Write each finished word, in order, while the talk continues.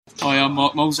Hi, I'm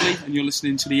Mark Molesley, and you're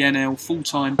listening to the NL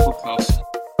Full-Time Podcast.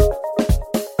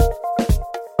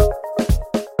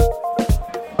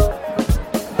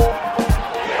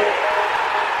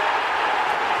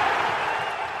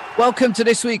 Welcome to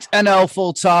this week's NL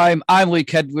Full-Time. I'm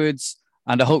Luke Edwards,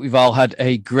 and I hope you've all had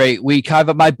a great week. I've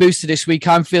had my booster this week.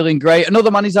 I'm feeling great. Another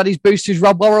man who's had his boosters,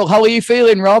 Rob Laurel. How are you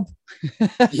feeling, Rob?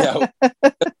 Yeah,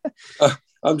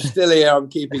 I'm still here. I'm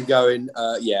keeping going.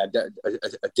 A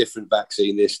different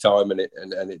vaccine this time, and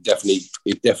it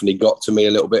definitely got to me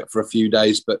a little bit for a few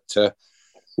days, but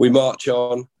we march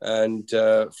on and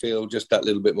feel just that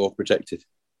little bit more protected.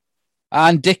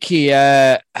 And Dickie,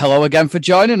 hello again for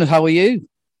joining us. How are you?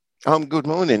 Good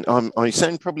morning.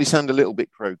 I probably sound a little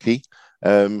bit croaky.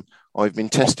 I've been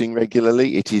testing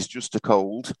regularly. It is just a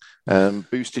cold.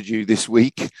 Boosted you this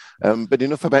week. But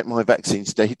enough about my vaccine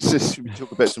status. Should we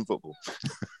talk about some football?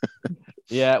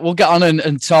 Yeah, we'll get on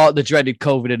and talk the dreaded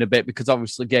COVID in a bit, because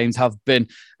obviously games have been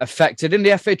affected. In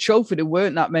the FA Trophy, there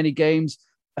weren't that many games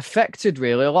affected,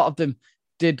 really. A lot of them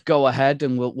did go ahead,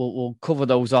 and we'll cover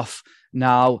those off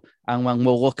now. And when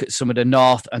we'll look at some of the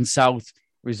North and South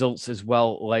results as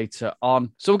well later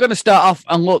on. So we're going to start off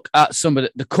and look at some of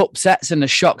the cup sets and the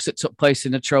shocks that took place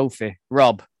in the trophy.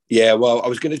 Rob? Yeah, well, I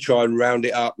was going to try and round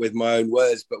it up with my own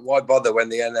words, but why bother when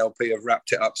the NLP have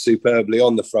wrapped it up superbly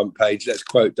on the front page? Let's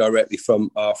quote directly from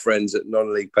our friends at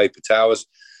Non-League Paper Towers.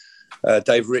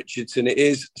 Dave Richardson, it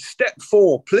is. Step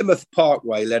 4, Plymouth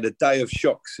Parkway led a day of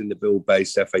shocks in the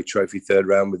Bill-based FA Trophy third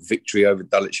round with victory over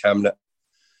Dulwich Hamlet.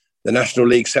 The National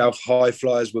League South High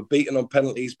Flyers were beaten on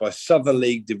penalties by Southern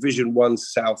League Division 1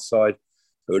 South side,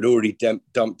 who had already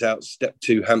dumped out Step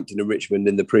 2 Hampton and Richmond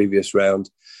in the previous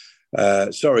round.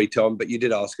 Sorry, Tom, but you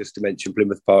did ask us to mention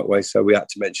Plymouth Parkway, so we had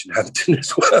to mention Hampton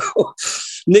as well.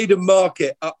 Needham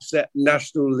Market upset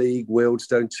National League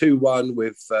Wealdstone 2-1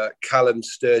 with Callum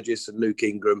Sturgis and Luke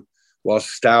Ingram, whilst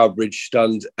Stourbridge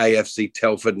stunned AFC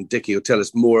Telford, and Dickie will tell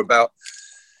us more about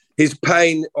his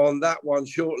pain on that one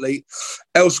shortly.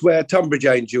 Elsewhere, Tunbridge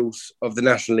Angels of the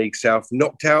National League South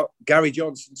knocked out Gary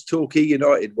Johnson's Torquay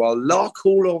United, while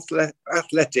Larkhall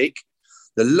Athletic,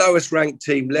 the lowest ranked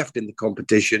team left in the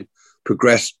competition,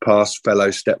 progressed past fellow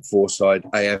Step 4 side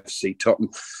AFC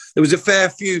Tottenham. There was a fair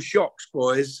few shocks,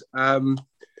 boys.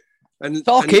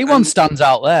 Torquay one stands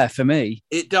out there for me.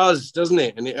 It does, doesn't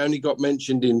it? And it only got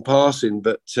mentioned in passing,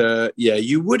 but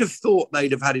you would have thought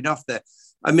they'd have had enough there.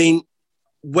 I mean,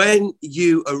 when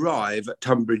you arrive at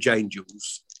Tunbridge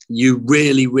Angels, you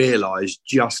really realise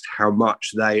just how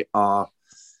much they are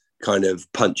kind of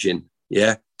punching,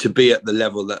 to be at the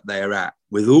level that they're at,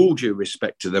 with all due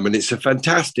respect to them. And it's a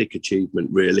fantastic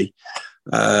achievement, really,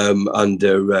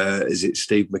 under, is it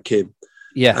Steve McKim?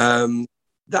 Yeah.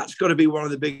 That's got to be one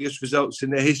of the biggest results in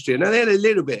their history. Now, they had a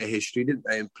little bit of history, didn't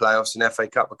they, in playoffs and FA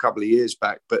Cup a couple of years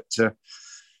back, but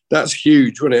that's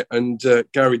huge, wasn't it? And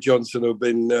Gary Johnson have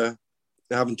been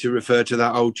having to refer to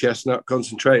that old chestnut,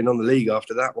 concentrating on the league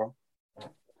after that one.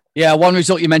 Yeah, one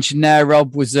result you mentioned there,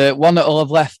 Rob, was one that will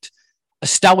have left a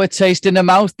sour taste in the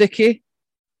mouth, Dickie.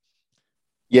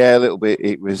 Yeah, a little bit.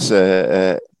 It was,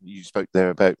 you spoke there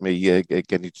about me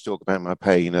getting to talk about my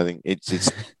pain. I think it's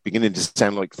beginning to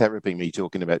sound like therapy, me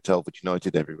talking about Telford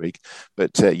United every week.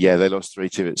 But they lost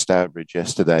 3-2 at Stourbridge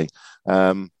yesterday.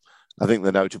 I think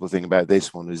the notable thing about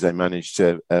this one is they managed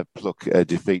to pluck a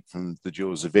defeat from the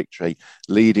jaws of victory,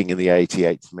 leading in the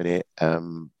 88th minute,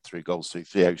 3 goals through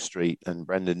Theo Street and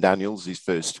Brendan Daniels, his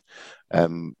first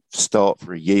start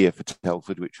for a year for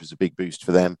Telford, which was a big boost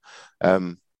for them.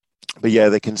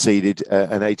 They conceded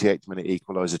an 88th minute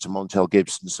equaliser to Montel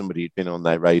Gibson, somebody who'd been on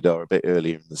their radar a bit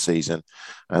earlier in the season,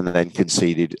 and then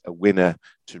conceded a winner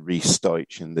to Rhys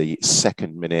Stoich in the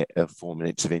second minute of 4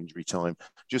 minutes of injury time,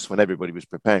 just when everybody was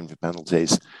preparing for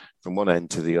penalties from one end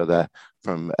to the other,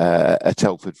 from a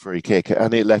Telford free kick.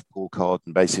 And it left Paul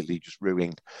Carden basically just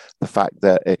ruining the fact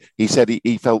that he said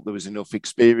he felt there was enough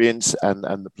experience and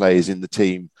the players in the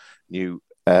team knew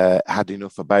had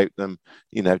enough about them,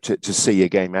 to see a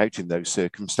game out in those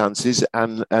circumstances,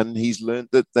 and he's learned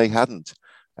that they hadn't.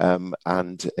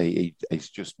 And he's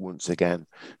just once again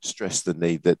stressed the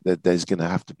need that there's going to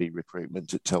have to be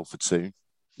recruitment at Telford soon.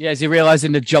 Yeah, is he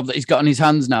realising the job that he's got on his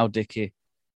hands now, Dickie?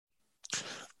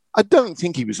 I don't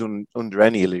think he was under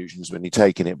any illusions when he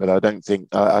taken it, but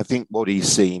I think what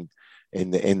he's seen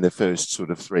in the first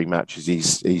sort of 3 matches,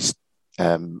 he's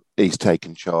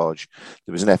taken charge.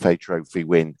 There was an FA Trophy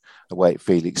win away at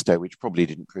Felixstowe, which probably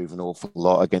didn't prove an awful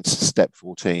lot against a Step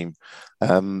 4 team.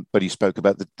 But he spoke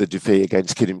about the defeat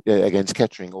against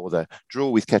Kettering, or the draw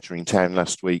with Kettering Town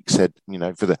last week. Said,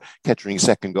 for the Kettering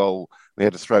second goal, we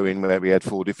had a throw in where we had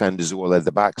 4 defenders who all had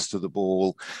their backs to the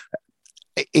ball.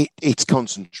 it's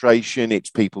concentration, it's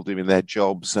people doing their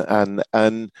jobs, and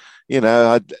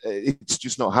it's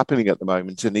just not happening at the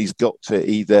moment. And he's got to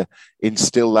either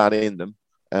instill that in them,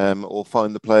 or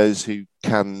find the players who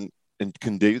can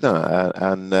do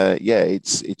that.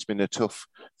 It's been a tough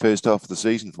first half of the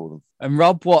season for them. And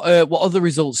Rob, what other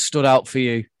results stood out for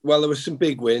you? Well, there were some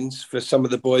big wins for some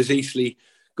of the boys. Eastleigh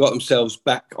got themselves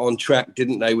back on track,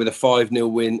 didn't they, with a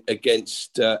 5-0 win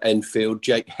against Enfield.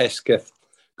 Jake Hesketh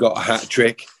got a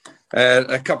hat-trick.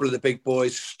 A couple of the big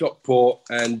boys, Stockport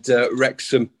and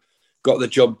Wrexham, got the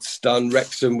job done.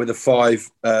 Wrexham with a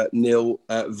 5-0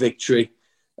 victory.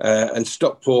 And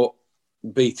Stockport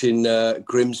beating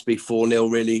Grimsby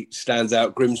 4-0 really stands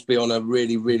out. Grimsby on a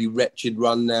really, really wretched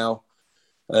run now.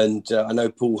 And I know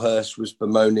Paul Hurst was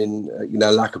bemoaning,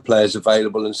 lack of players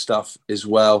available and stuff as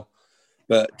well.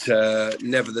 But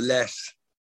nevertheless,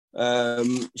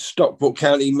 Stockport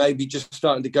County maybe just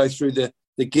starting to go through the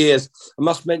gears. I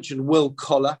must mention Will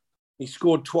Collar. He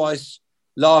scored twice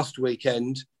last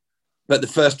weekend, but the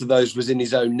first of those was in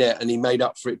his own net and he made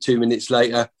up for it 2 minutes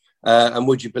later. And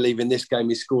would you believe in this game,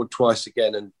 he scored twice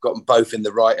again and got them both in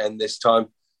the right end this time.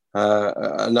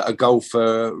 And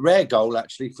a rare goal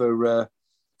actually for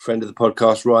friend of the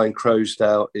podcast, Ryan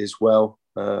Crowsdale as well.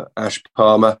 Ash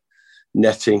Palmer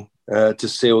netting to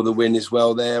seal the win as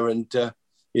well there. And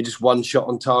you're just one shot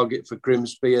on target for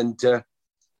Grimsby, and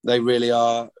they really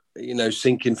are,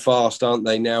 sinking fast, aren't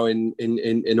they, now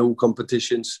in all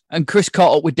competitions. And Chris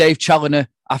caught up with Dave Challoner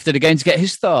after the game to get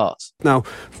his thoughts. Now,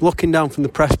 looking down from the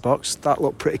press box, that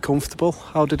looked pretty comfortable.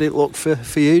 How did it look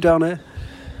for you down here?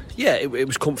 Yeah, it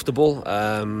was comfortable.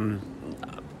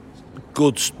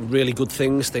 Really good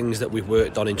things that we've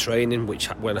worked on in training, which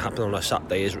when it happened on a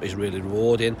Saturday is really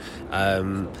rewarding.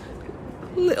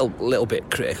 Little bit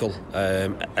critical,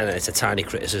 and it's a tiny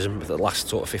criticism for the last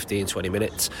sort of 15-20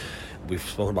 minutes. We've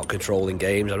spoken about controlling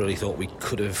games. I really thought we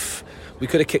could have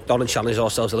kicked on and challenged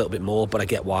ourselves a little bit more, but I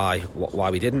get why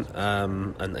we didn't.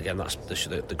 And again, that's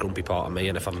the grumpy part of me.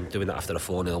 And if I'm doing that after a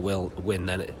 4-0 win,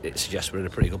 then it suggests we're in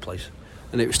a pretty good place.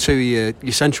 And it was two of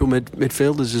your central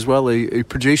midfielders as well who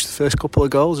produced the first couple of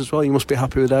goals as well. You must be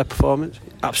happy with their performance.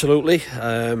 Absolutely.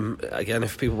 Again,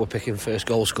 if people were picking first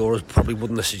goal scorers, probably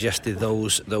wouldn't have suggested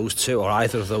those two or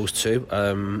either of those two.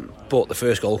 But the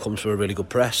first goal comes from a really good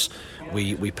press.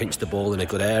 We pinched the ball in a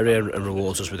good area and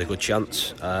rewards us with a good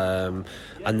chance. And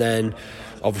then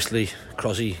obviously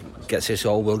Crosby gets his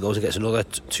goal, Will goes and gets another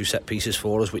 2 set pieces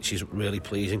for us, which is really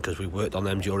pleasing because we worked on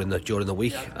them during the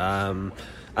week.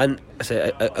 And I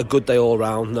say a good day all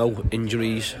round, no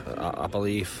injuries, I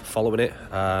believe, following it.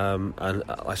 And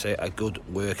I say a good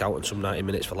workout and some 90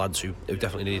 minutes for lads who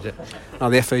definitely needed it. Now,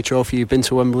 the FA Trophy, you've been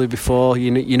to Wembley before,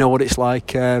 you know what it's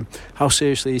like. How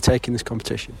seriously are you taking this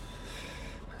competition?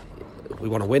 We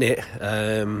want to win it.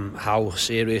 How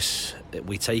serious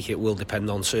we take it will depend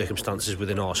on circumstances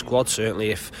within our squad. Certainly,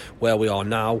 if where we are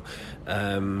now,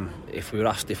 if we were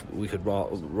asked if we could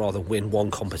rather win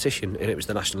one competition and it was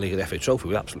the National League or the FA Trophy,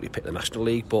 we'd absolutely pick the National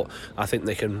League. But I think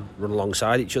they can run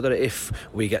alongside each other. If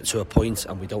we get to a point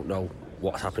and we don't know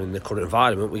what's happening in the current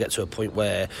environment, we get to a point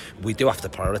where we do have to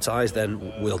prioritise, then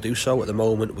we'll do so. At the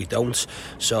moment we don't,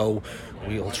 so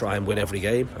we'll try and win every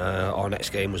game. Our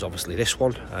next game was obviously this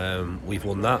one. We've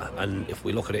won that, and if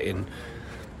we look at it in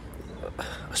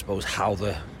I suppose how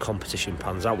the competition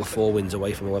pans out, we're 4 wins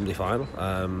away from a Wembley final.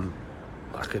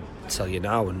 I could tell you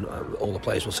now, and all the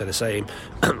players will say the same,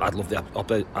 I'd love to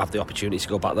have the opportunity to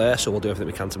go back there, so we'll do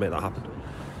everything we can to make that happen.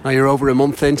 Now you're over a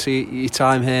month into your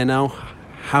time here now.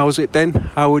 How's it been?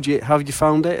 How have you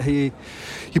found it? Are you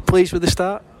pleased with the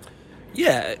start?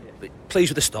 Yeah,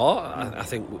 pleased with the start. I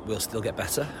think we'll still get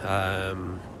better.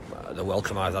 The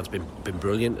welcome I've had's been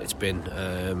brilliant. It's been,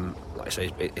 like I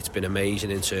say, it's been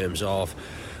amazing in terms of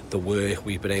the work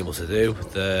we've been able to do.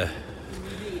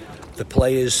 The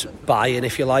players buy-in,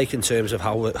 if you like, in terms of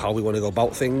how we want to go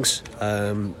about things.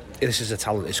 This is a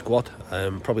talented squad.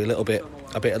 Probably a little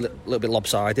bit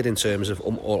lopsided in terms of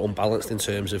or unbalanced in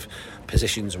terms of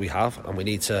positions we have, and we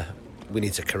need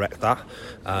to correct that.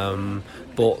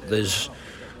 But there's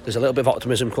a little bit of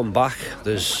optimism come back.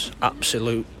 There's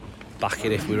absolute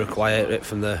backing if we require it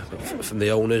from the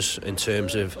owners in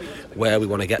terms of where we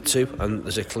want to get to, and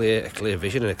there's a clear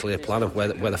vision and a clear plan of where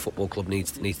the football club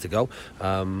needs to go,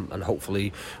 and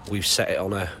hopefully we've set it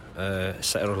on a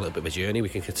little bit of a journey. We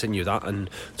can continue that, and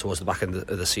towards the back end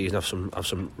of the season have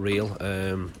some real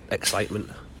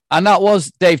excitement. And that was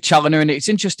Dave Challoner, and it's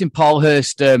interesting Paul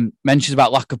Hurst mentions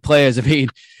about lack of players. I mean,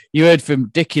 you heard from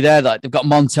Dickie there that they've got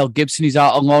Montel Gibson, who's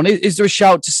out on loan. Is there a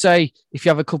shout to say, if you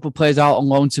have a couple of players out on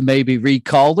loan, to maybe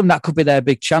recall them? That could be their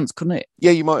big chance, couldn't it?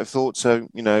 Yeah, you might have thought so.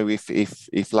 You know,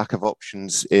 if lack of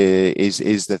options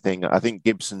is the thing, I think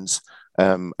Gibson's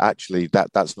actually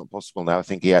that's not possible now. I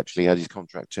think he actually had his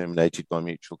contract terminated by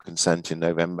mutual consent in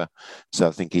November, so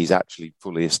I think he's actually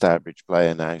fully established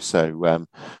player now. So,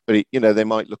 but they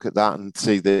might look at that and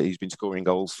see that he's been scoring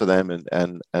goals for them,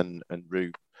 and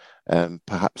Rue.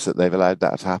 Perhaps that they've allowed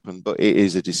that to happen, but it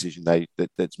is a decision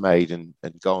that's made and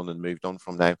gone and moved on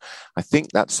from now. I think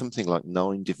that's something like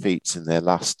 9 defeats in their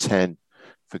last 10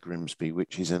 for Grimsby,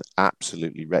 which is an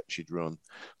absolutely wretched run.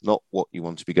 Not what you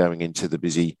want to be going into the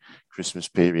busy Christmas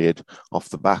period off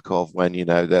the back of, when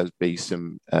there'll be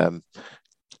some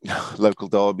local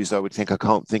derbies. I would think. I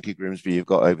can't think of Grimsby you've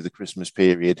got over the Christmas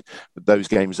period, but those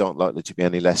games aren't likely to be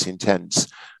any less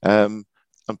intense. And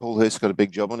Paul Hurst's got a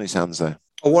big job on his hands there.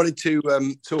 I wanted to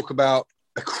talk about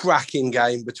a cracking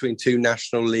game between two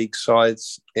National League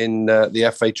sides in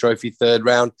the FA Trophy third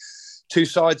round. Two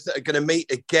sides that are going to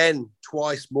meet again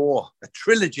twice more, a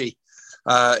trilogy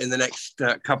in the next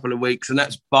couple of weeks, and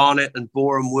that's Barnet and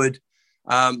Boreham Wood.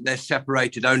 They're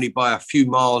separated only by a few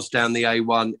miles down the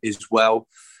A1 as well.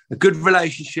 A good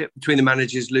relationship between the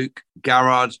managers, Luke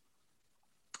Garrard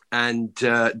and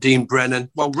Dean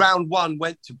Brennan. Well, round one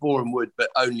went to Boreham Wood,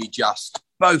 but only just.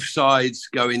 Both sides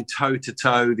going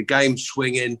toe-to-toe, the game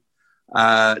swinging,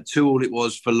 2-2 it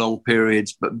was for long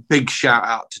periods, but big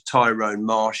shout-out to Tyrone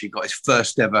Marsh. He got his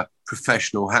first ever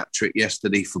professional hat-trick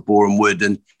yesterday for Boreham Wood,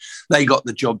 and they got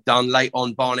the job done. Late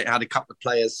on, Barnet had a couple of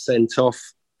players sent off.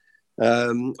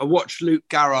 I watched Luke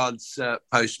Garrard's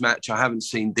post-match. I haven't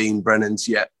seen Dean Brennan's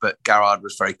yet, but Garrard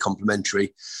was very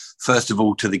complimentary, first of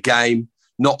all, to the game.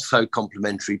 Not so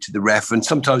complimentary to the ref. And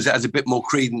sometimes it has a bit more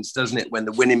credence, doesn't it, when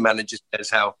the winning manager says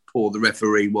how poor the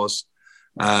referee was.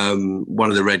 One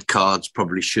of the red cards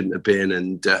probably shouldn't have been.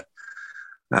 And,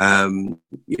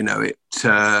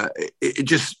 it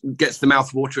just gets the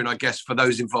mouth watering, I guess, for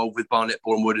those involved with Barnet,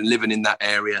 Boreham Wood and living in that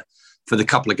area for the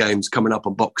couple of games coming up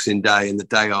on Boxing Day and the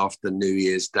day after New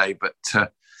Year's Day. But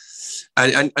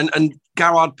And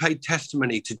Garrard paid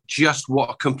testimony to just what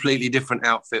a completely different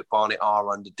outfit Barnet are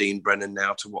under Dean Brennan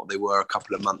now to what they were a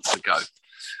couple of months ago.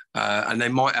 And they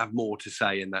might have more to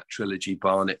say in that trilogy,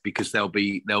 Barnet, because they'll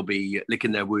be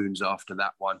licking their wounds after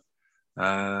that one.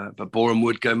 But Boreham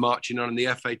Wood go marching on in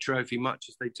the FA Trophy much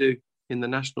as they do in the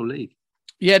National League.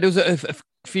 Yeah, there was a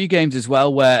few games as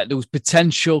well where there was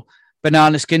potential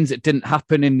banana skins that didn't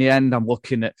happen in the end. I'm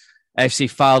looking at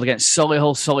AFC Fylde against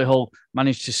Solihull. Solihull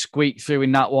managed to squeak through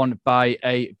in that one by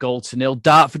a 0-0.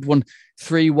 Dartford won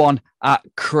 3-1 at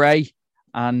Cray.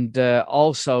 And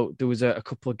also there was a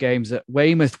couple of games that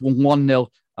Weymouth won 1-0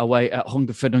 away at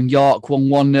Hungerford and York won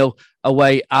 1-0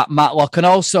 away at Matlock. And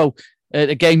also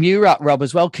the game you were at, Rob,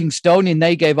 as well, Kingstonian,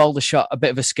 they gave Aldershot a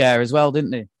bit of a scare as well,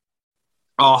 didn't they?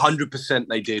 Oh, 100%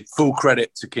 they did. Full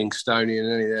credit to Kingstonian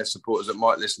and any of their supporters that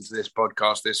might listen to this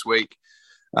podcast this week.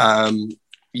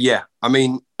 Yeah, I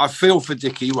mean, I feel for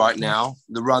Dickie right now,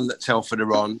 the run that Telford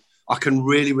are on. I can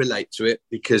really relate to it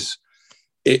because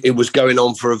it was going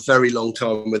on for a very long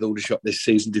time with Aldershot this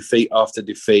season, defeat after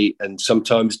defeat, and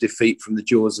sometimes defeat from the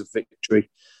jaws of victory,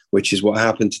 which is what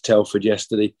happened to Telford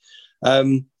yesterday.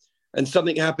 And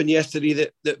something happened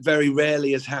yesterday that very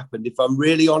rarely has happened. If I'm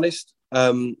really honest,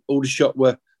 Aldershot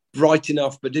were bright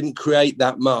enough but didn't create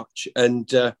that much. And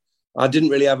I didn't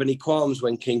really have any qualms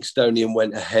when Kingstonian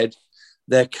went ahead.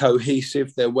 They're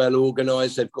cohesive, they're well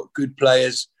organised, they've got good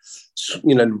players,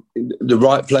 the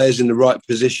right players in the right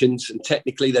positions. And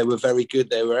technically they were very good.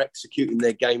 They were executing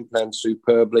their game plan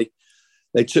superbly.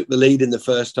 They took the lead in the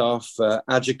first half,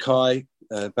 Ajakai,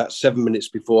 about 7 minutes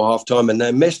before half-time, and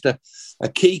they missed a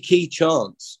key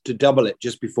chance to double it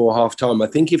just before half-time. I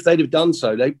think if they'd have done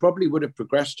so, they probably would have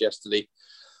progressed yesterday.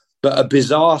 But a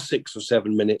bizarre 6 or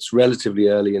 7 minutes relatively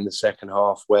early in the second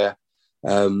half where,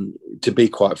 to be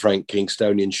quite frank,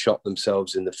 Kingstonian shot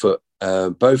themselves in the foot.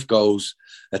 Both goals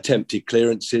attempted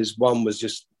clearances. One was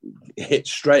just hit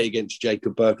straight against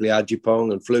Jacob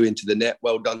Berkeley-Adjipong and flew into the net.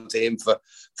 Well done to him for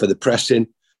the pressing.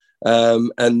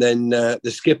 And then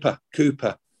the skipper,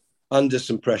 Cooper, under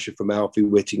some pressure from Alfie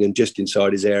Whittingham, just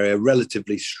inside his area,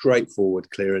 relatively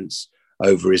straightforward clearance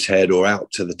over his head or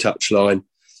out to the touchline.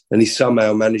 And he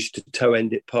somehow managed to toe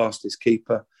end it past his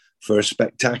keeper for a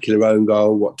spectacular own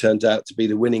goal, what turned out to be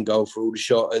the winning goal for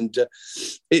Aldershot. And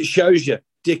it shows you,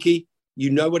 Dickie, you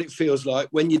know what it feels like.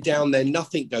 When you're down there,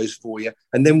 nothing goes for you.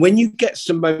 And then when you get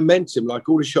some momentum, like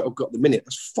Aldershot have got the minute,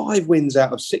 that's 5 wins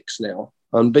out of 6 now,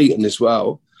 unbeaten as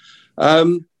well.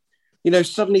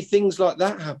 Suddenly things like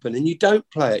that happen and you don't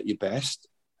play at your best.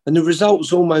 and the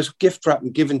result's almost gift wrapped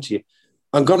and given to you.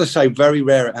 I've got to say, very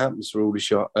rare it happens for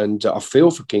Aldershot, and I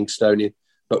feel for Kingstonian,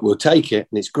 but we'll take it.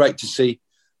 And it's great to see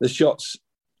the Shots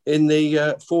in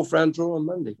the fourth round draw on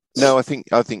Monday. No, I think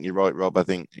you're right, Rob. I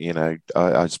think,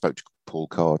 I spoke to Paul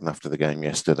Carden after the game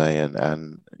yesterday,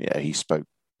 and yeah, he spoke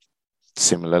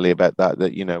similarly about that,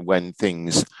 when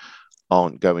things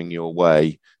aren't going your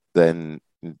way, then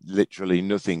literally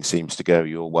nothing seems to go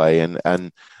your way.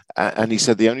 And he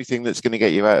said the only thing that's going to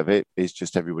get you out of it is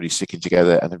just everybody sticking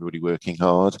together and everybody working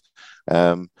hard.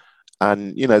 There's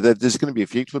going to be a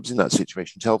few clubs in that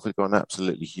situation. Telford got an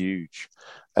absolutely huge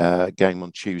game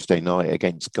on Tuesday night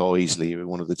against Guiseley, who are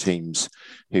one of the teams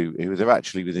who they're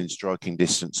actually within striking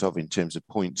distance of in terms of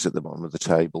points at the bottom of the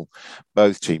table.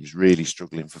 Both teams really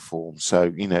struggling for form.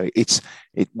 So, it's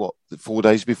 4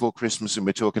 days before Christmas and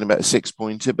we're talking about a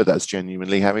 6-pointer, but that's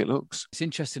genuinely how it looks. It's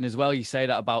interesting as well, you say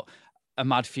that about a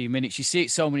mad few minutes. You see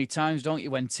it so many times, don't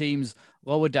you, when teams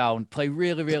lower down play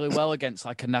really, really well against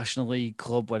like a National League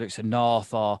club, whether it's a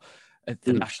North or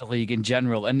the National League in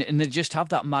general, and they just have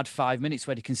that mad 5 minutes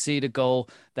where they concede a goal,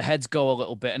 the heads go a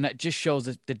little bit, and that just shows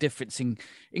the difference in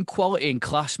quality and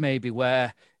class, maybe,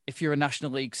 where if you're a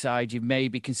National League side, you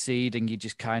maybe concede and you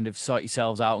just kind of sort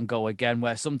yourselves out and go again,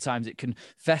 where sometimes it can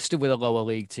fester with a lower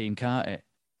league team, can't it?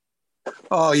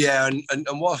 Oh, yeah. And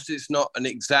whilst it's not an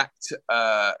exact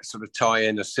sort of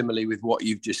tie-in or simile with what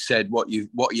you've just said, what you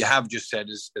have just said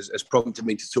has prompted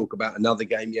me to talk about another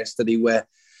game yesterday where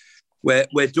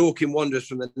Dorking Wanderers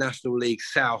from the National League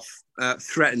South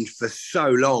threatened for so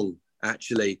long,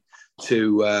 actually,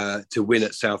 to win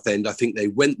at Southend. I think they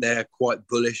went there quite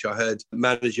bullish. I heard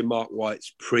manager Mark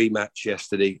White's pre-match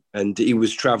yesterday, and he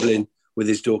was travelling with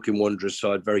his Dorking Wanderers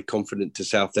side, very confident to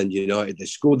Southend United. They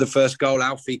scored the first goal.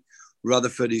 Alfie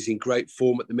Rutherford is in great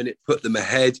form at the minute, put them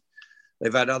ahead.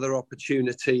 They've had other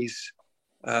opportunities.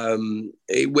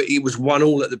 It was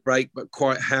 1-1 at the break, but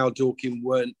quite how Dorking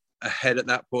weren't ahead at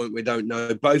that point, we don't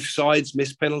know. Both sides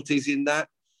missed penalties in that.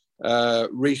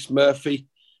 Rhys Murphy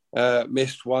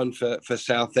missed one for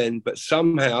Southend, but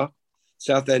somehow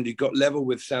Southend, who got level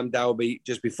with Sam Dalby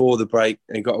just before the break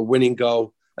and got a winning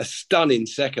goal, a stunning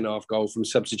second half goal from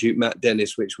substitute Matt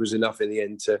Dennis, which was enough in the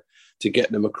end to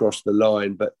get them across the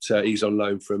line. But he's on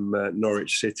loan from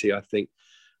Norwich City, I think.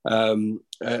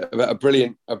 A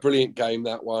brilliant game,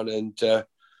 that one, and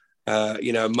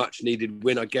a much needed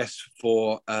win, I guess,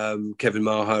 for Kevin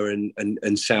Maher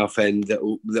and Southend that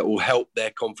will help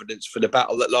their confidence for the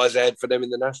battle that lies ahead for them in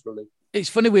the National League. It's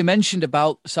funny we mentioned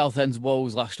about Southend's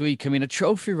woes last week. I mean, a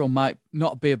trophy run might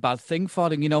not be a bad thing for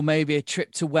them. Maybe a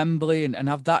trip to Wembley and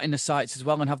have that in the sights as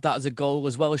well, and have that as a goal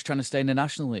as well as trying to stay in the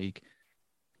National League.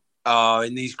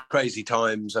 In these crazy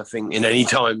times, I think in any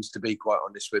times, to be quite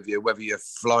honest with you, whether you're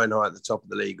flying high at the top of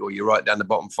the league or you're right down the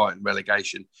bottom fighting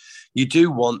relegation, you do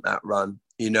want that run,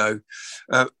 no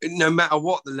matter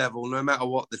what the level, no matter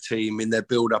what the team in their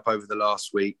build up over the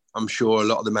last week. I'm sure a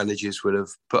lot of the managers would have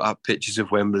put up pictures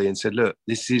of Wembley and said, look,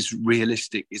 this is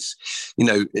realistic. It's,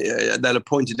 they'll have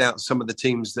pointed out some of the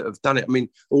teams that have done it. I mean,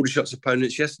 Aldershot's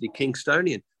opponents yesterday,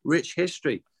 Kingstonian, rich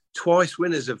history, twice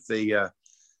winners of the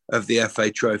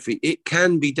FA Trophy. It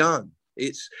can be done.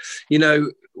 It's,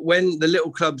 when the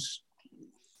little clubs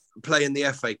play in the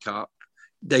FA Cup,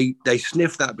 they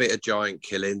sniff that bit of giant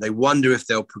killing. They wonder if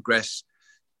they'll progress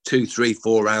 2, 3,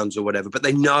 4 rounds or whatever, but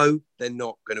they know they're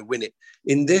not going to win it.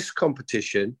 In this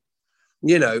competition,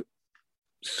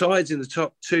 sides in the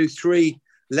top 2, 3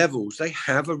 levels, they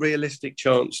have a realistic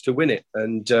chance to win it.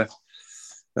 And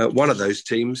one of those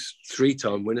teams,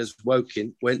 3-time winners,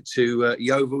 Woking, went to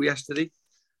Yeovil yesterday.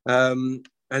 And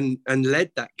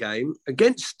led that game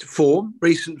against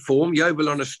recent form. Yeovil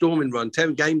on a storming run,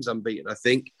 10 games unbeaten, I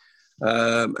think,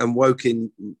 and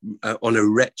Woking on a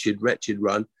wretched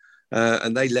run.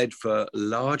 And they led for a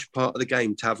large part of the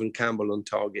game. Tavern Campbell on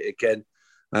target again.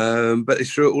 But they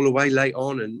threw it all away late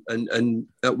on. And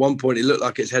at one point, it looked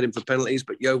like it's heading for penalties,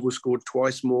 but Yeovil scored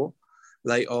twice more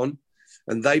late on.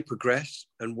 And they progressed.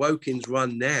 And Woking's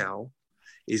run now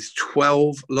is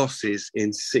 12 losses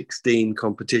in 16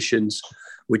 competitions,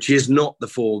 which is not the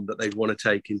form that they'd want to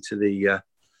take into the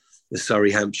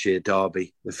Surrey-Hampshire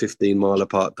derby, the 15-mile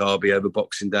apart derby over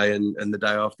Boxing Day and the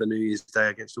day after New Year's Day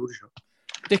against Aldershot.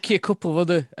 Dickie, a couple of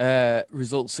other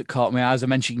results that caught my eye. As I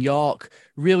mentioned, York,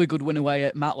 really good win away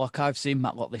at Matlock. I've seen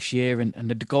Matlock this year, and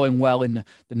they're going well in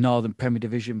the Northern Premier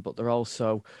Division, but they're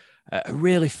also a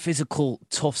really physical,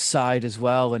 tough side as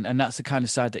well. And that's the kind of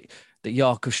side that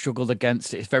York have struggled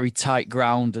against. It's very tight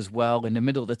ground as well. In the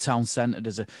middle of the town centre,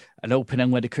 there's an open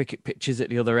end where the cricket pitch is at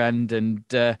the other end. And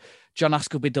John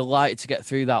Ask will be delighted to get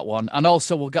through that one. And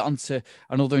also we'll get on to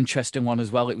another interesting one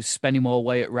as well. It was Spennymoor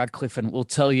away at Radcliffe, and we'll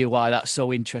tell you why that's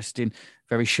so interesting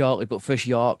very shortly. But first,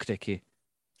 York, Dickie.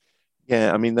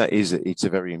 Yeah, I mean, it's a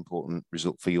very important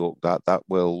result for York. That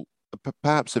will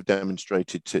perhaps have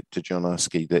demonstrated to John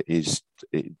Askey that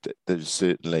there's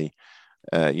certainly,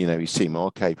 his team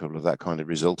are capable of that kind of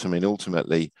result. I mean,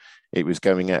 ultimately, it was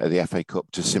going out of the FA Cup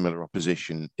to similar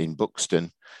opposition in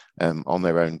Buxton on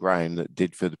their own ground that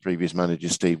did for the previous manager,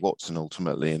 Steve Watson,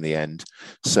 ultimately in the end.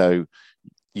 So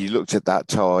you looked at that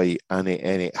tie and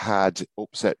it had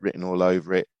upset written all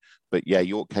over it. But yeah,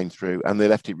 York came through and they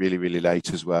left it really, really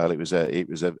late as well. It was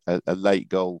a late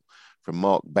goal from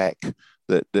Mark Beck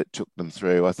that took them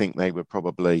through. I think they were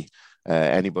probably,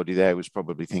 anybody there was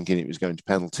probably thinking it was going to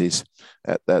penalties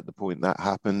at the point that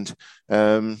happened.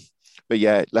 But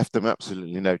yeah, it left them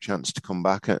absolutely no chance to come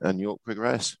back and York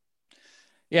progress.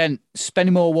 Yeah, and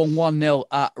Spennymoor won 1-0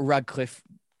 at Radcliffe.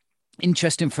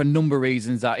 Interesting for a number of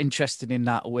reasons. Interested in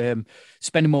that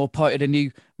Spennymoor appointed a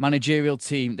new managerial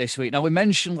team this week. Now, we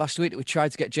mentioned last week that we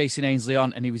tried to get Jason Ainsley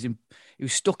on, and he was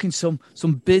stuck in some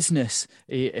business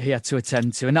he had to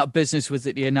attend to, and that business was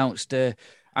that he announced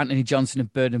Anthony Johnson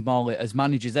and Bernard Morley as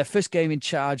managers. Their first game in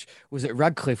charge was at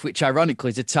Radcliffe, which ironically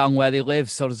is a town where they live.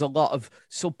 So there's a lot of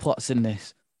subplots in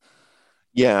this.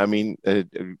 Yeah, I mean,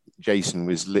 Jason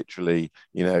was literally,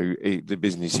 the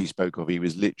business he spoke of, he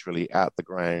was literally at the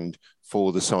ground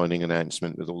for the signing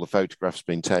announcement with all the photographs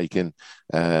being taken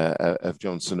of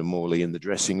Johnson and Morley in the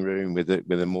dressing room with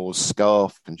a Moore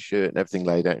scarf and shirt and everything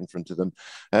laid out in front of them.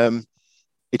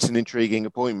 It's an intriguing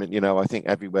appointment. I think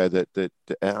everywhere that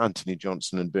Anthony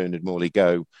Johnson and Bernard Morley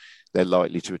go, they're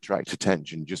likely to attract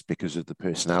attention just because of the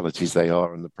personalities they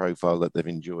are and the profile that they've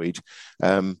enjoyed.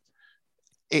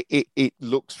 It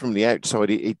looks from the outside,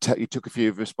 it took a few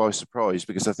of us by surprise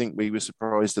because I think we were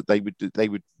surprised that they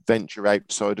would venture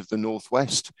outside of the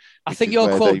Northwest. I think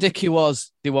your quote, Dickie,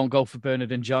 was they won't go for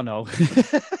Bernard and Jono.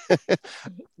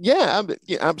 Yeah,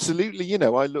 absolutely.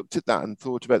 I looked at that and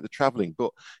thought about the travelling,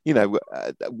 but I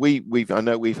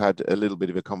know we've had a little bit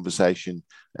of a conversation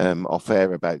off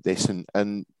air about this,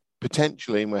 and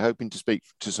potentially, and we're hoping to speak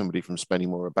to somebody from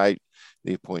Spennymoor about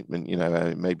the appointment,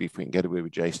 maybe if we can get away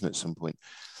with Jason at some point.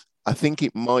 I think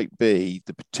it might be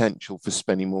the potential for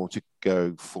Spennymoor to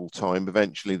go full-time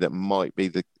eventually. That might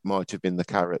have been the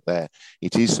carrot there.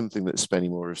 It is something that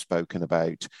Spennymoor have spoken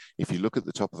about. If you look at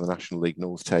the top of the National League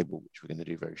North table, which we're going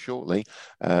to do very shortly,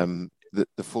 the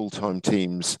full-time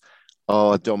teams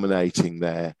are dominating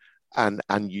there. And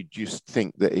you just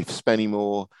think that if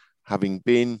Spennymoor, having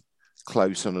been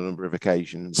close on a number of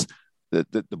occasions, that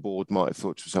the board might have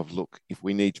thought to itself, look, if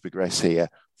we need to progress here,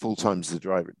 full-time is the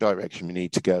direction we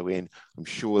need to go in. I'm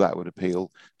sure that would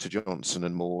appeal to Johnson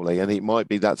and Morley, and it might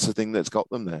be that's the thing that's got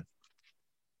them there.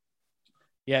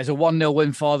 Yeah, it's a 1-0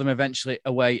 win for them eventually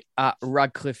away at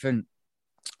Radcliffe. And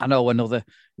I know another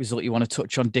result you want to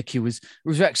touch on, Dickie, was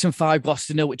Wrexham 5,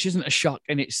 Gloucester 0, which isn't a shock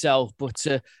in itself, but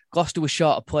Gloucester was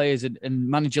short of players and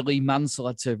manager Lee Mansell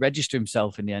had to register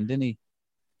himself in the end, didn't he?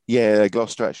 Yeah,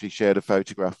 Gloucester actually shared a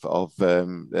photograph of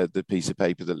the piece of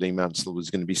paper that Lee Mansell was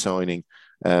going to be signing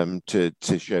to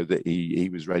show that he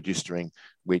was registering,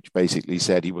 which basically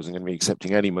said he wasn't going to be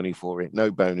accepting any money for it,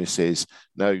 no bonuses,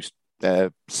 no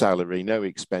salary, no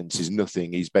expenses,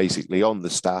 nothing. He's basically on the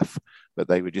staff, but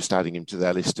they were just adding him to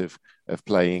their list of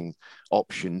playing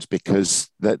options because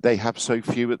they have so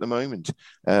few at the moment.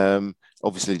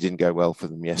 Obviously, it didn't go well for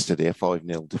them yesterday. A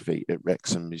 5-0 defeat at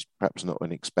Wrexham is perhaps not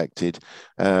unexpected.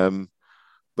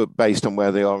 But based on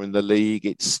where they are in the league,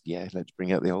 let's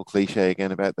bring out the old cliche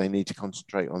again about they need to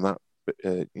concentrate on that,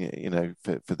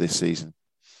 for this season.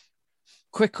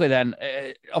 Quickly then,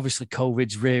 obviously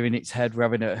COVID's rearing its head. We're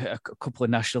having a couple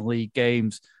of National League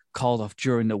games called off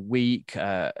during the week.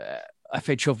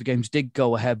 FA Trophy games did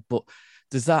go ahead, but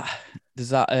does that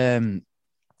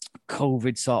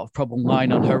COVID sort of problem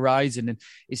line on horizon? And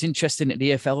it's interesting that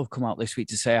the EFL have come out this week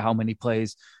to say how many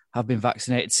players have been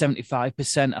vaccinated.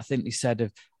 75%, I think they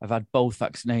said, have had both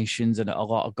vaccinations, and a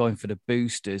lot are going for the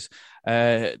boosters.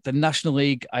 The National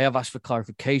League, I have asked for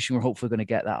clarification. We're hopefully going to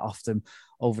get that off them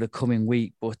over the coming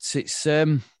week. But it's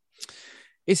an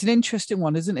interesting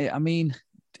one, isn't it? I mean,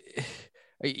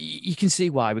 you can see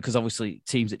why, because obviously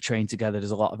teams that train together,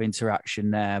 there's a lot of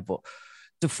interaction there. But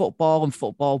the football and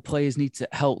football players need to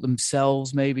help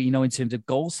themselves, maybe, in terms of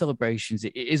goal celebrations.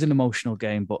 It is an emotional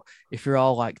game, but if you're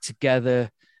all like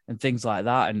together and things like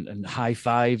that and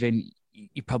high-fiving,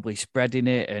 you're probably spreading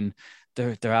it. And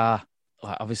there are,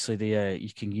 like, obviously,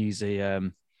 you can use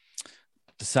the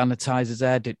sanitizers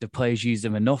there. Did the players use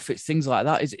them enough? It's things like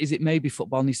that. Is it maybe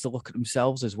football needs to look at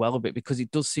themselves as well a bit, because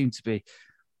it does seem to be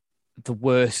the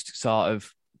worst sort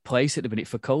of place at the minute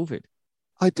for COVID?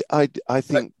 I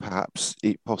think perhaps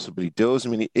it possibly does.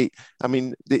 I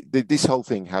mean, this whole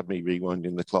thing had me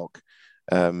rewinding the clock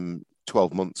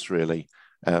 12 months really.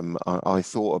 I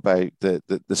thought about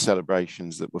the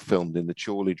celebrations that were filmed in the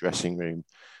Chorley dressing room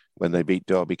when they beat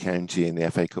Derby County in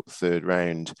the FA Cup third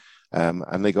round.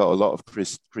 And they got a lot of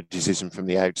criticism from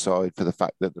the outside for the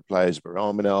fact that the players were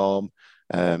arm in arm.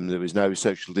 There was no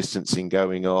social distancing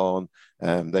going on.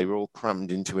 They were all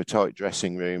crammed into a tight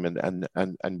dressing room,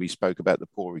 and we spoke about the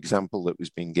poor example that was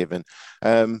being given.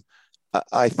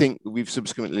 I think we've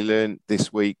subsequently learned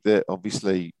this week that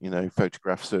obviously,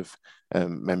 photographs of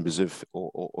members of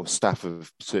or staff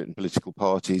of certain political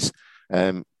parties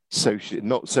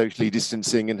not socially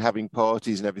distancing and having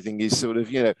parties and everything is sort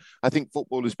of, I think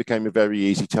footballers became a very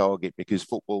easy target because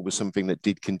football was something that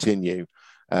did continue.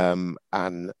 And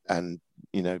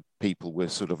people were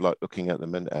sort of like looking at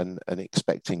them and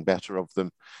expecting better of them.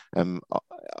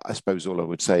 I suppose all I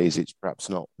would say is it's perhaps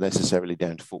not necessarily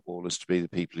down to footballers to be the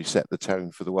people who set the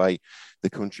tone for the way the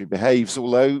country behaves.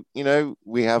 Although,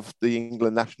 we have the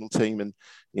England national team and,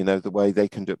 the way they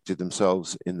conducted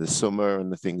themselves in the summer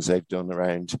and the things they've done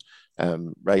around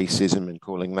racism and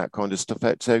calling that kind of stuff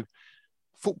out. So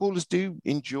footballers do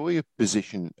enjoy a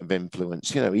position of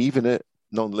influence, even at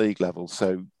non-league level.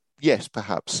 So yes,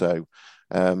 perhaps so.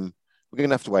 We're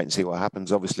going to have to wait and see what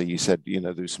happens. Obviously, you said,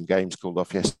 there was some games called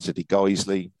off yesterday.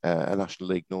 Guiseley, a National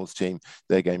League North team,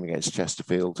 their game against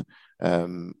Chesterfield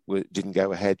didn't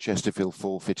go ahead. Chesterfield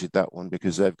forfeited that one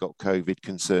because they've got COVID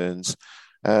concerns.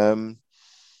 And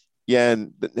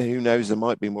who knows, there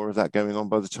might be more of that going on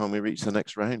by the time we reach the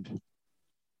next round.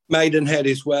 Maidenhead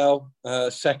as well,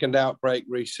 second outbreak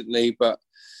recently, but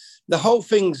the whole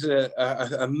thing's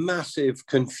a massive,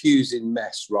 confusing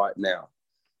mess right now.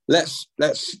 Let's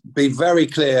be very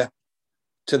clear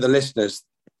to the listeners.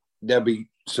 There'll be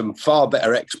some far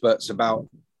better experts about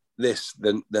this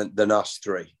than us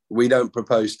three. We don't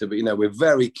propose to be, we're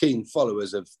very keen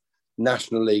followers of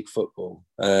National League football,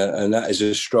 and that is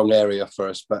a strong area for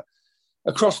us. But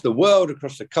across the world,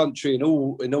 across the country, in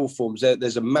all forms,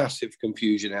 there's a massive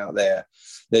confusion out there.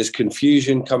 There's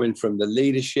confusion coming from the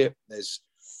leadership. There's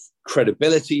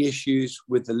credibility issues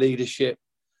with the leadership.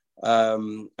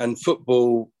 And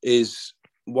football is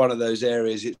one of those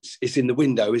areas. It's in the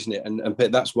window, isn't it? And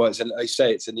that's why they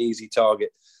say it's an easy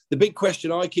target. The big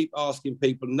question I keep asking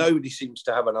people, nobody seems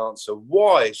to have an answer.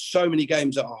 Why so many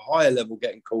games at a higher level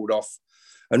getting called off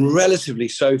and relatively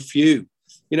so few?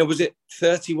 Was it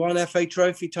 31 FA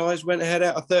Trophy ties went ahead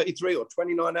out of 33 or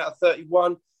 29 out of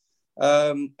 31?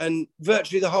 And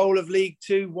virtually the whole of League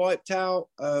Two wiped out.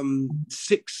 4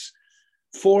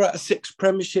 out of 6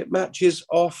 Premiership matches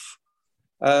off.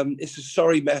 It's a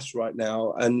sorry mess right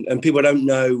now, and people don't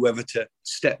know whether to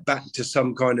step back to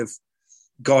some kind of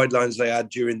guidelines they had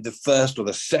during the first or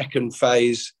the second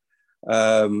phase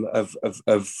of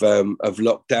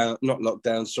lockdown, not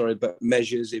lockdown, sorry, but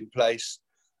measures in place.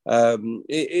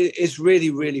 It's really,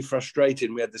 really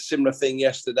frustrating. We had the similar thing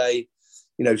yesterday.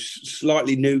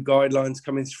 Slightly new guidelines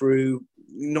coming through,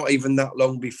 not even that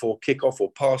long before kickoff,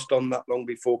 or passed on that long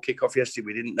before kickoff yesterday.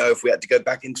 We didn't know if we had to go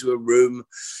back into a room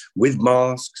with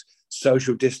masks,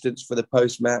 social distance for the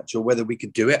post-match, or whether we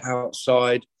could do it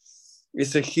outside.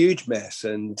 It's a huge mess,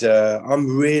 and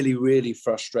I'm really, really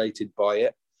frustrated by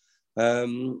it.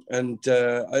 From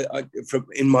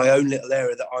in my own little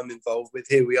area that I'm involved with,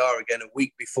 here we are again a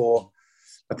week before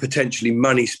a potentially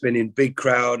money-spinning big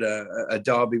crowd, a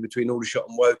derby between Aldershot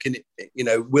and Woking.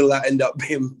 Will that end up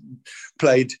being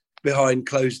played behind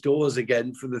closed doors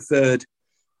again for the third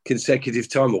consecutive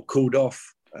time, or called off?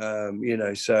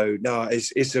 So no,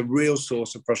 it's a real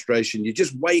source of frustration. You're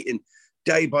just waiting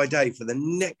day by day for the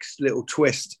next little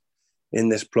twist in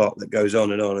this plot that goes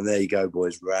on, and there you go,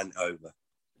 boys, rant over.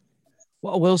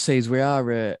 What I will say is we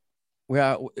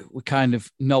kind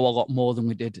of know a lot more than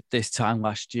we did this time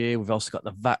last year. We've also got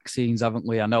the vaccines, haven't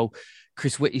we? I know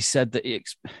Chris Whitty said that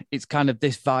it's kind of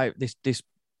this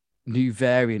new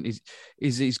variant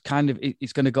is kind of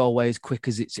it's going to go away as quick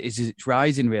as it's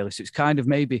rising, really. So it's kind of,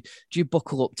 maybe do you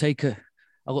buckle up, take a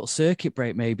little circuit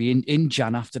break maybe in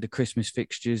Jan after the Christmas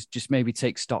fixtures, just maybe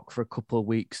take stock for a couple of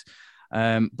weeks.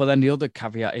 But then the other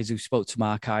caveat is, we spoke to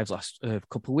Mark Ives a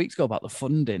couple of weeks ago about the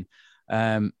funding.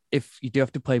 If you do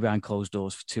have to play behind closed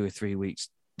doors for 2 or 3 weeks,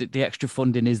 the extra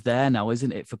funding is there now,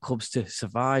 isn't it, for clubs to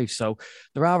survive? So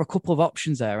there are a couple of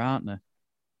options there, aren't there?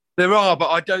 There are, but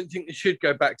I don't think they should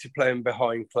go back to playing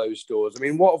behind closed doors. I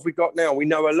mean, what have we got now? We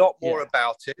know a lot more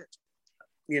about it.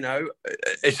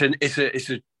 It's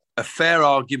a fair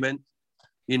argument.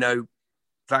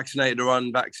 vaccinated or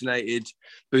unvaccinated,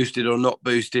 boosted or not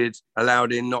boosted,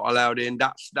 allowed in, not allowed in.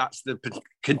 That's the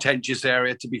contentious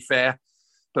area, to be fair.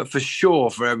 But for sure,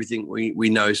 for everything we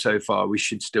know so far, we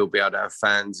should still be able to have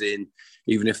fans in,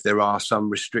 even if there are some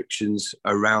restrictions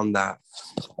around that.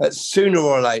 Sooner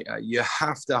or later, you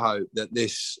have to hope that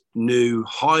this new,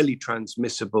 highly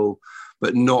transmissible,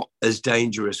 but not as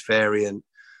dangerous variant,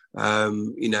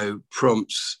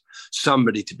 prompts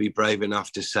somebody to be brave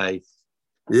enough to say,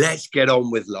 let's get on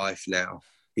with life now.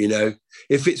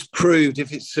 If it's proved,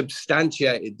 if it's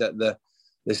substantiated that the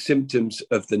symptoms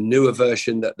of the newer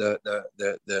version that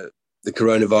the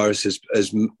coronavirus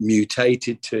has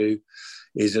mutated to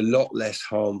is a lot less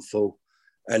harmful,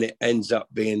 and it ends up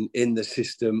being in the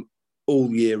system all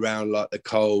year round like the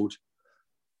cold.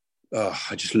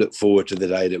 I just look forward to the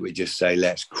day that we just say,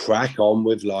 let's crack on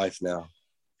with life now.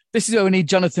 This is where we need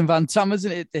Jonathan Van Tam,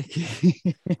 isn't it,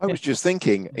 Dickie? I was just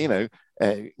thinking,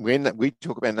 when we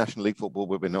talk about National League football,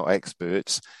 but we're not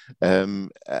experts, and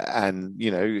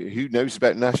who knows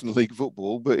about National League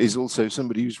football, but is also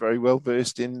somebody who's very well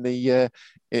versed in the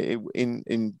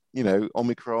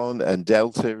Omicron and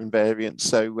Delta and variants.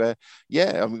 So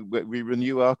we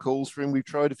renew our calls for him. We've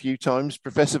tried a few times.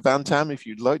 Professor Van Tam, if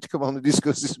you'd like to come on and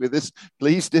discuss this with us,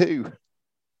 please do.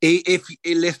 If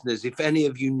listeners, if any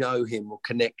of you know him or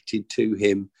connected to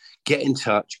him, get in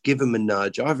touch, give him a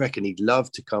nudge. I reckon he'd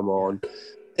love to come on,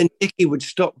 and Dickie would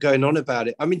stop going on about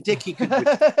it. I mean, Dickie could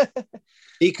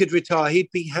he could retire.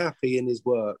 He'd be happy in his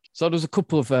work. So there's a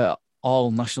couple of all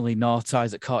National League North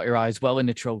ties that caught your eye as well in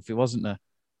the trophy, wasn't there?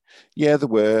 Yeah, there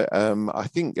were. I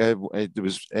think there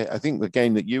was. I think the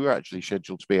game that you were actually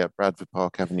scheduled to be at Bradford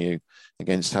Park Avenue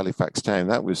against Halifax Town,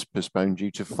 that was postponed due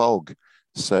to fog.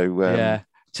 So yeah.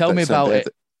 Tell me about it.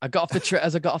 I got off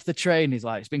as I got off the train, he's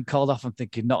like, it's been called off. I'm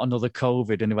thinking, not another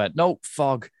COVID. And he went, no,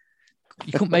 fog.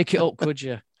 You couldn't make it up, could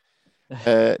you?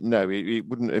 No, it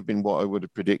wouldn't have been what I would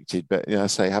have predicted. But I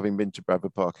say, having been to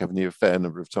Bradford Park Avenue a fair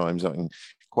number of times, I can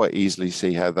quite easily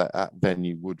see how that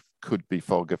venue could be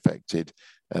fog affected.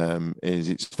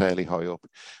 It's fairly high up.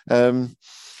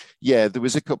 There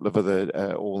was a couple of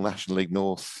other all National League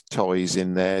North ties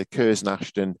in there. Curzon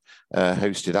Ashton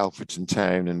hosted Alfreton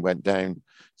Town and went down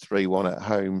 3-1 at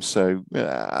home. So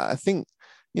I think,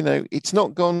 it's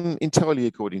not gone entirely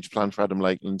according to plan for Adam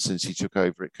Lakeland since he took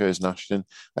over at Curzon Ashton.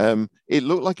 It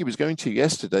looked like it was going to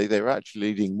yesterday. They were actually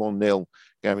leading 1-0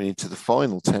 going into the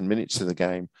final 10 minutes of the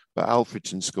game, but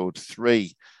Alfreton scored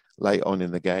 3 late on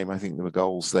in the game. I think there were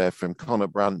goals there from Connor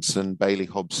Branson, Bailey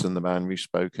Hobson, the man we've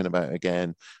spoken about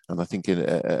again, and I think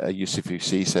a Yusufu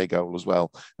Cisse goal as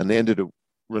well. And they ended up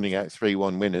running out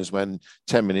 3-1 winners when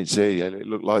 10 minutes earlier it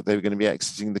looked like they were going to be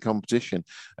exiting the competition.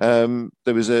 There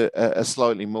was a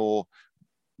slightly more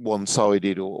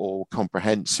one-sided or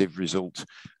comprehensive result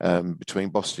between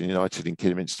Boston United and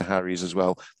Kidderminster Harriers as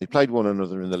well. They played one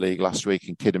another in the league last week,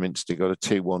 and Kidderminster got a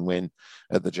 2-1 win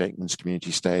at the Jakemans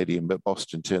Community Stadium, but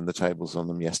Boston turned the tables on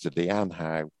them yesterday. And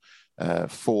how?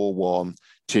 4-1,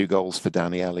 2 goals for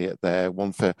Danny Elliott there,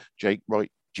 1 for Jake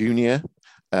Wright Jr.,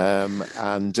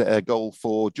 and a goal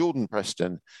for Jordan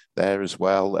Preston there as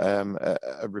well.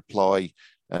 A reply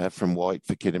from White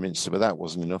for Kidderminster, but that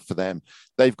wasn't enough for them.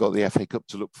 They've got the FA Cup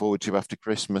to look forward to after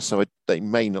Christmas, so they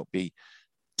may not be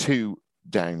too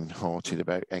downhearted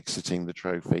about exiting the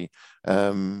trophy.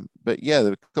 But yeah,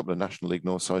 there were a couple of National League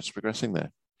North sides progressing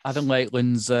there. Adam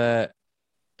Lakeland's, the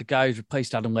guy who's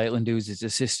replaced Adam Lakeland, who's his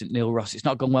assistant, Neil Ross, it's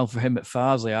not gone well for him at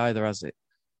Farsley either, has it?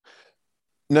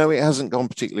 No, it hasn't gone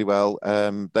particularly well.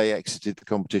 They exited the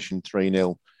competition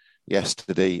 3-0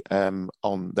 yesterday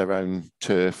on their own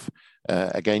turf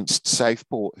against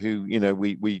Southport, who,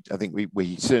 I think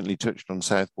we certainly touched on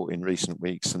Southport in recent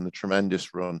weeks and the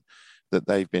tremendous run that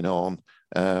they've been on.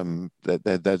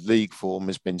 Their league form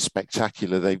has been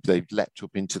spectacular. They've leapt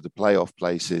up into the playoff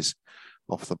places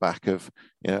off the back of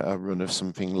a run of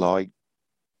something like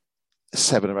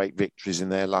 7 or 8 victories in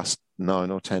their last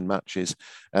 9 or 10 matches.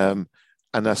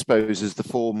 And I suppose as the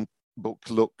form book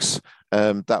looks,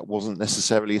 that wasn't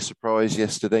necessarily a surprise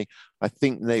yesterday. I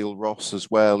think Neil Ross as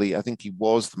well, I think he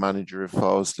was the manager of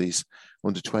Farsley's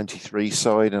under-23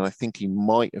 side, and I think he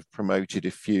might have promoted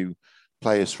a few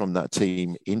players from that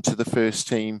team into the first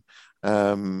team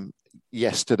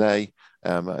yesterday.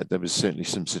 There was certainly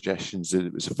some suggestions that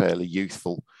it was a fairly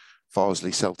youthful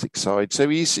Farsley Celtic side. So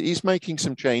he's making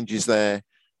some changes there.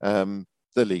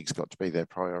 The league's got to be their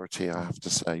priority, I have to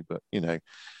say. But,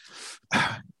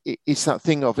 it's that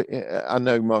thing of, I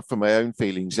know from my own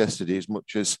feelings yesterday, as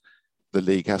much as the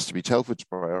league has to be Telford's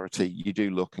priority, you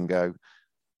do look and go,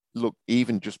 look,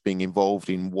 even just being involved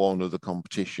in one other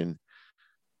competition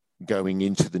going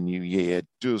into the new year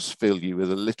does fill you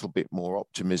with a little bit more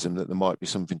optimism that there might be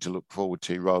something to look forward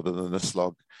to rather than a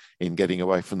slog in getting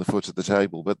away from the foot of the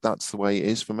table. But that's the way it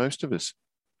is for most of us.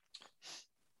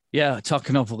 Yeah,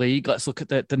 talking of league, let's look at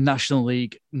the National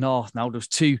League North now. There was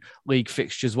 2 league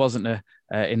fixtures, wasn't there,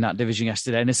 in that division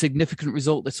yesterday, and a significant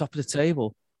result at the top of the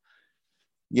table.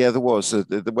 Yeah, there was.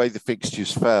 The way the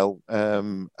fixtures fell,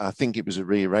 I think it was a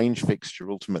rearranged fixture,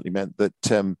 ultimately meant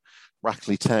that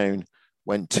Brackley Town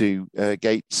went to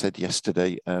Gateshead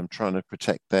yesterday, trying to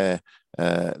protect their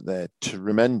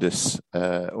tremendous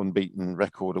unbeaten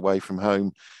record away from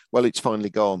home. Well, it's finally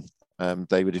gone.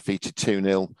 They were defeated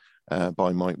 2-0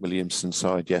 by Mike Williamson's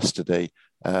side yesterday.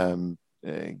 Brackley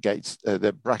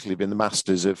have been the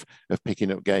masters of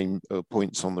picking up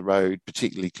points on the road,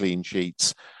 particularly clean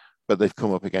sheets. But they've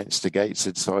come up against a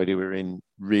Gateshead side who are in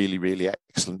really, really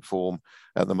excellent form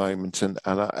at the moment. And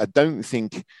I don't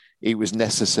think it was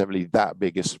necessarily that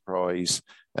big a surprise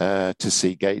to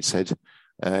see Gateshead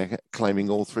claiming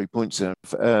all 3 points.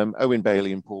 Owen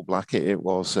Bailey and Paul Blackett, it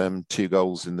was 2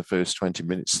 goals in the first 20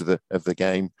 minutes of the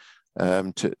game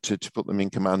to put them in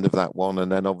command of that one. And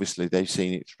then obviously they've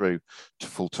seen it through to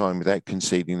full time without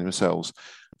conceding themselves.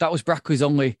 That was Brackley's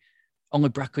only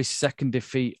Brackley's second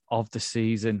defeat of the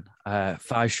season.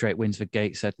 5 straight wins for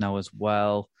Gateshead now as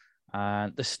well.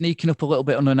 And they're sneaking up a little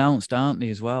bit unannounced, aren't they,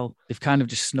 as well? They've kind of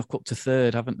just snuck up to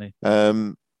third, haven't they?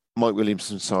 Mike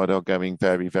Williamson's side are going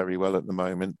very, very well at the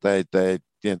moment.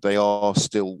 They are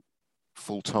still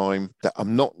full time.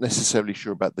 I'm not necessarily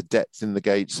sure about the depth in the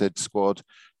Gateshead squad,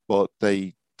 but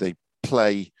they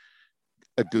play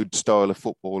a good style of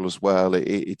football as well.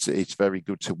 It's very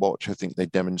good to watch. I think they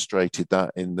demonstrated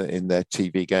that in their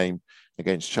TV game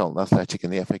against Charlton Athletic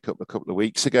in the FA Cup a couple of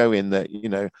weeks ago. In that,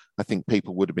 I think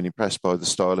people would have been impressed by the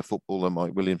style of football that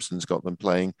Mike Williamson's got them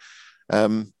playing.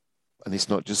 And it's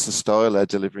not just the style; they're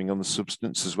delivering on the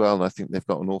substance as well. And I think they've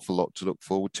got an awful lot to look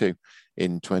forward to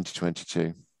in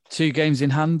 2022. 2 games in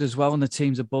hand as well, and the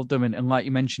teams above them. And like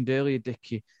you mentioned earlier,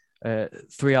 Dickie,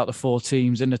 3 out of 4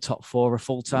 teams in the top 4 are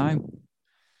full time.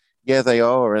 Yeah, they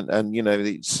are, and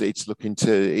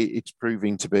it's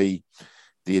proving to be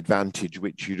the advantage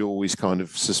which you'd always kind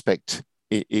of suspect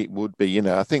it would be.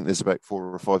 I think there's about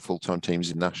 4 or 5 full-time teams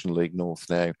in National League North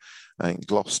now. I think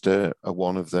Gloucester are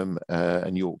one of them,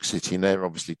 and York City, and they're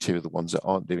obviously 2 of the ones that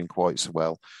aren't doing quite so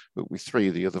well. But with 3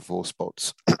 of the other 4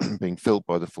 spots being filled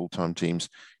by the full-time teams,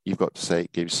 you've got to say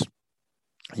it gives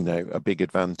a big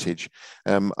advantage.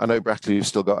 I know Brackley have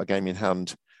still got a game in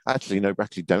hand. Actually, no,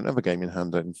 Brackley don't have a game in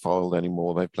hand and filed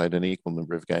anymore. They've played an equal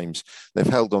number of games. They've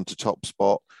held on to top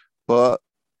spot. But,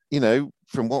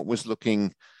 from what was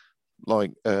looking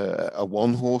like a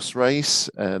 1-horse race,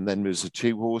 and then there's a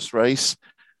 2-horse race,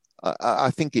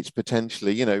 I think it's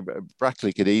potentially,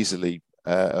 Brackley could easily,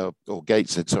 or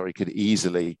Gateshead, could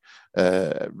easily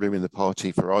ruin the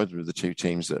party for either of the 2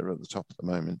 teams that are at the top at the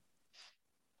moment.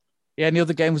 Yeah, and the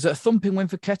other game was a thumping win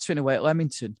for Kettering away at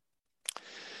Leamington.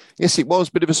 Yes, it was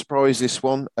a bit of a surprise, this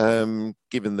one,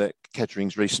 given that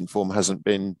Kettering's recent form hasn't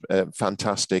been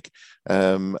fantastic.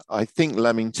 I think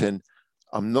Leamington,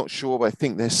 I'm not sure, but I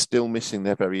think they're still missing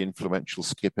their very influential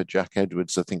skipper, Jack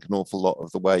Edwards. I think an awful lot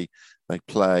of the way they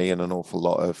play and an awful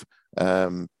lot of,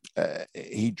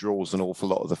 he draws an awful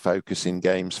lot of the focus in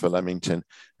games for Leamington.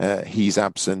 He's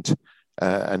absent.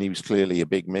 And he was clearly a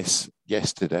big miss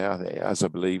yesterday, as I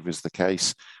believe was the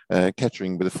case.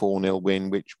 Kettering with a 4-0 win,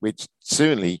 which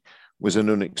certainly was an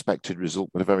unexpected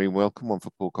result, but a very welcome one for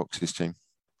Paul Cox's team.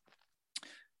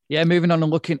 Yeah, moving on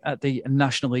and looking at the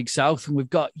National League South, and we've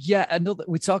got another.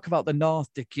 We talk about the North,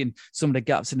 Dick, and some of the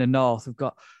gaps in the North. We've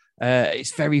got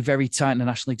it's very, very tight in the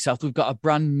National League South. We've got a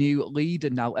brand new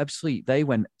leader now. Ebbsfleet, they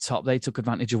went top. They took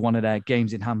advantage of one of their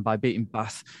games in hand by beating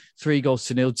Bath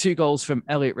 3-0. 2 goals from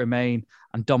Elliot Remain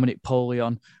and Dominic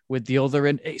Polion with the other.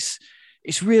 And it's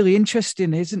really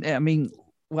interesting, isn't it? I mean,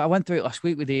 I went through it last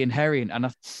week with Ian Herring, and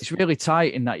it's really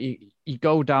tight in that you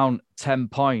go down 10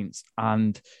 points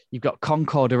and you've got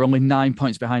Concord are only 9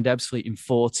 points behind Ebbsfleet in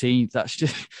 14th.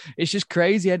 It's just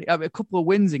crazy. I mean, a couple of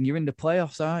wins and you're in the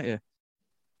playoffs, aren't you?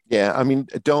 Yeah, I mean,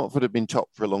 Dartford have been top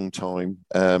for a long time,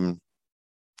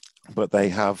 but they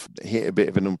have hit a bit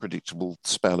of an unpredictable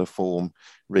spell of form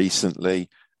recently.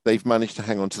 They've managed to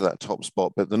hang on to that top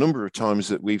spot, but the number of times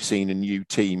that we've seen a new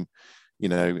team,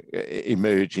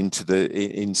 emerge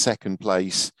in second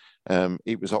place,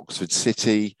 it was Oxford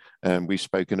City. We've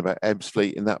spoken about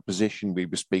Ebbsfleet in that position. We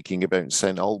were speaking about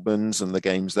St Albans and the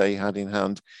games they had in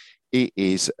hand. It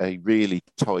is a really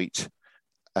tight,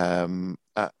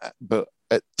 but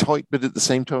at the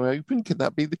same time open. Can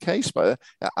that be the case? But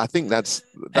I think that's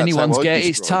anyone's game.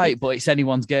 It's tight, but it's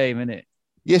anyone's game, isn't it?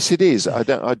 Yes, it is. I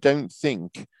don't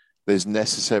think there's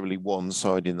necessarily one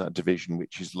side in that division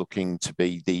which is looking to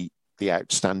be the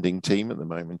outstanding team at the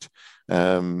moment.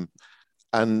 And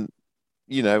and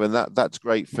that's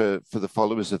great for the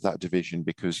followers of that division,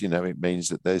 because it means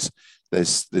that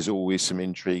there's always some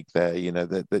intrigue there.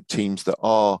 That teams that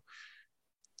are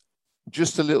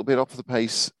just a little bit off the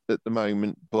pace at the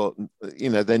moment, but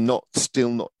they're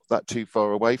still not that too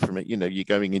far away from it. You're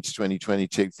going into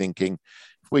 2022 thinking,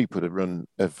 if we put a run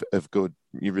of good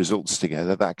results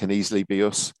together, that can easily be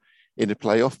us in a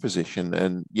playoff position.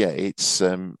 And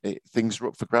things are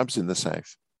up for grabs in the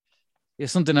south. Yeah,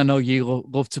 something I know you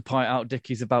love to point out,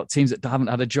 Dickie, is about teams that haven't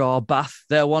had a draw. Bath,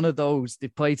 they're one of those.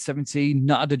 They've played 17,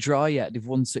 not had a draw yet. They've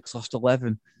won 6, lost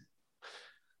 11.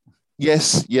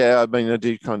 Yes, yeah. I mean, I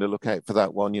do kind of look out for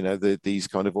that one. These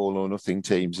kind of all or nothing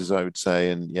teams, as I would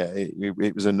say. And yeah,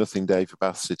 it was a nothing day for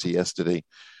Bath City yesterday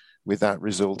with that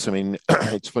result. I mean,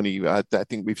 it's funny. I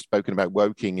think we've spoken about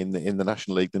Woking in the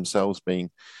National League themselves being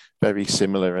very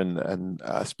similar, and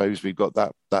I suppose we've got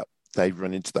that they've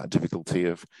run into that difficulty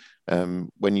of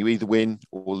when you either win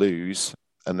or lose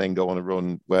and then go on a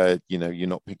run where you're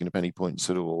not picking up any points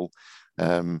at all.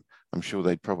 I'm sure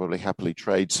they'd probably happily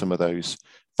trade some of those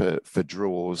for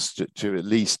draws to at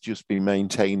least just be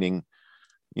maintaining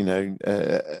an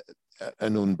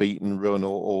unbeaten run,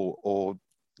 or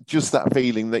just that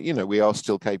feeling that we are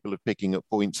still capable of picking up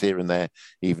points here and there,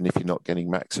 even if you're not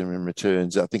getting maximum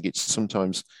returns. I think it's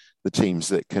sometimes the teams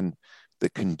that can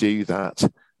do that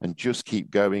and just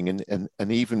keep going,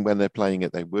 and even when they're playing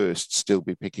at their worst, still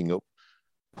be picking up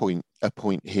a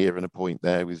point here and a point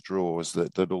there with draws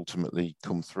that ultimately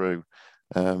come through,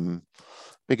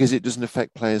 because it doesn't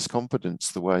affect players'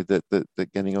 confidence the way that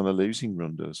getting on a losing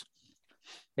run does.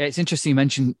 Yeah, it's interesting you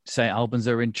mentioned St Albans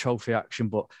are in trophy action,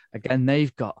 but again,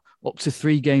 they've got up to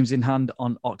 3 games in hand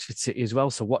on Oxford City as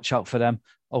well, so watch out for them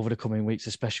over the coming weeks,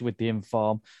 especially with the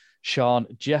inform. Sean,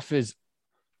 Jeffers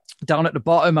down at the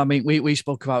bottom. I mean, we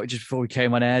spoke about it just before we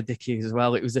came on air, Dickie, as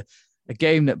well. It was a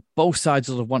game that both sides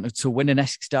would have wanted to win, an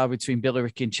Essex derby between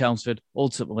Billericay and Chelmsford.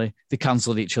 Ultimately, they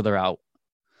cancelled each other out.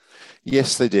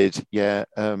 Yes, they did. Yeah,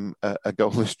 a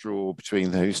goalless draw between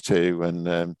those two,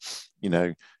 and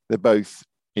they're both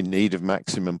in need of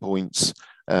maximum points,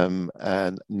 and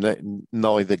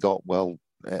neither got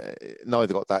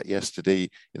that yesterday.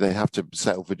 They have to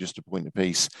settle for just a point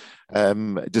apiece.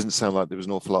 It doesn't sound like there was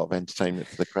an awful lot of entertainment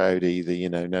for the crowd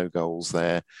either. No goals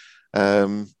there,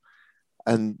 and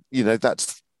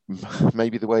that's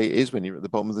maybe the way it is when you're at the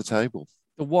bottom of the table.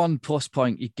 The one plus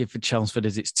point you give for Chelmsford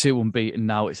is it's 2 unbeaten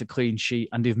now. It's a clean sheet,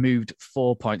 and they've moved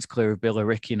 4 points clear of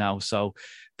Billericay now. So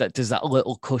that does that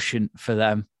little cushion for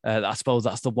them. I suppose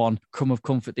that's the one crumb of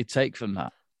comfort they take from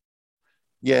that.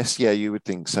 Yes, yeah, you would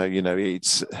think so.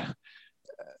 It's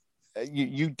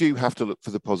you do have to look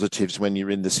for the positives when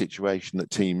you're in the situation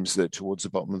that teams that towards the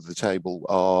bottom of the table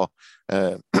are,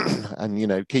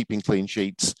 and keeping clean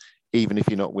sheets, even if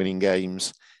you're not winning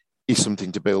games, is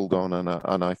something to build on.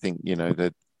 And I think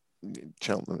that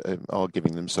Cheltenham are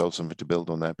giving themselves something to build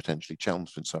on there, potentially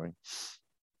Chelmsford. Sorry.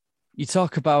 You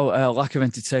talk about lack of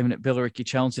entertainment at Billericay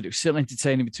Chelmsford. It was still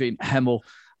entertaining between Hemel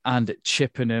and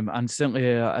Chippenham, and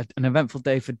certainly an eventful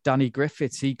day for Danny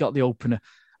Griffiths. He got the opener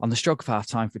on the stroke of half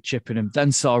time for Chippenham,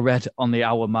 then saw red on the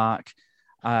hour mark.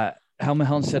 Helmer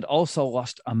Hillstead also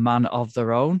lost a man of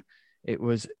their own. It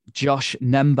was Josh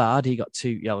Nembard. He got 2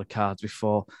 yellow cards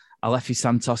before Alefi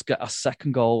Santos got a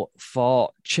second goal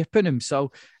for Chippenham.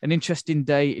 So an interesting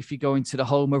day if you go into the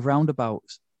home of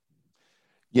roundabouts.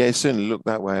 Yeah, it certainly looked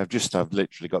that way. I've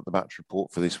literally got the match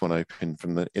report for this one open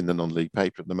in the non-league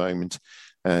paper at the moment.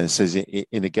 It says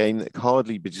in a game that can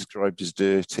hardly be described as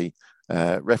dirty,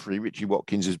 referee Richie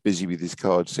Watkins was busy with his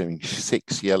cards, showing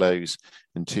 6 yellows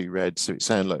and 2 reds. So it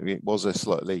sounded like it was a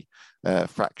slightly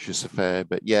fractious affair.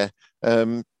 But yeah,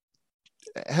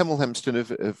 Hemel Hempstead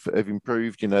have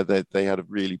improved. They had a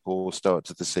really poor start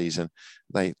to the season.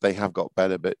 They have got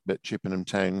better, but Chippenham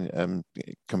Town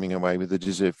coming away with a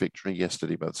deserved victory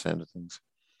yesterday by the sound of things.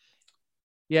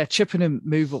 Yeah, Chippenham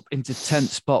move up into 10th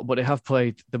spot, but they have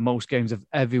played the most games of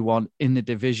everyone in the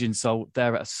division, so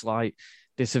they're at a slight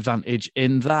disadvantage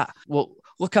in that. Well,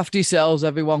 look after yourselves,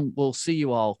 everyone. We'll see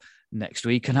you all next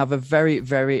week and have a very,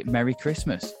 very Merry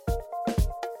Christmas.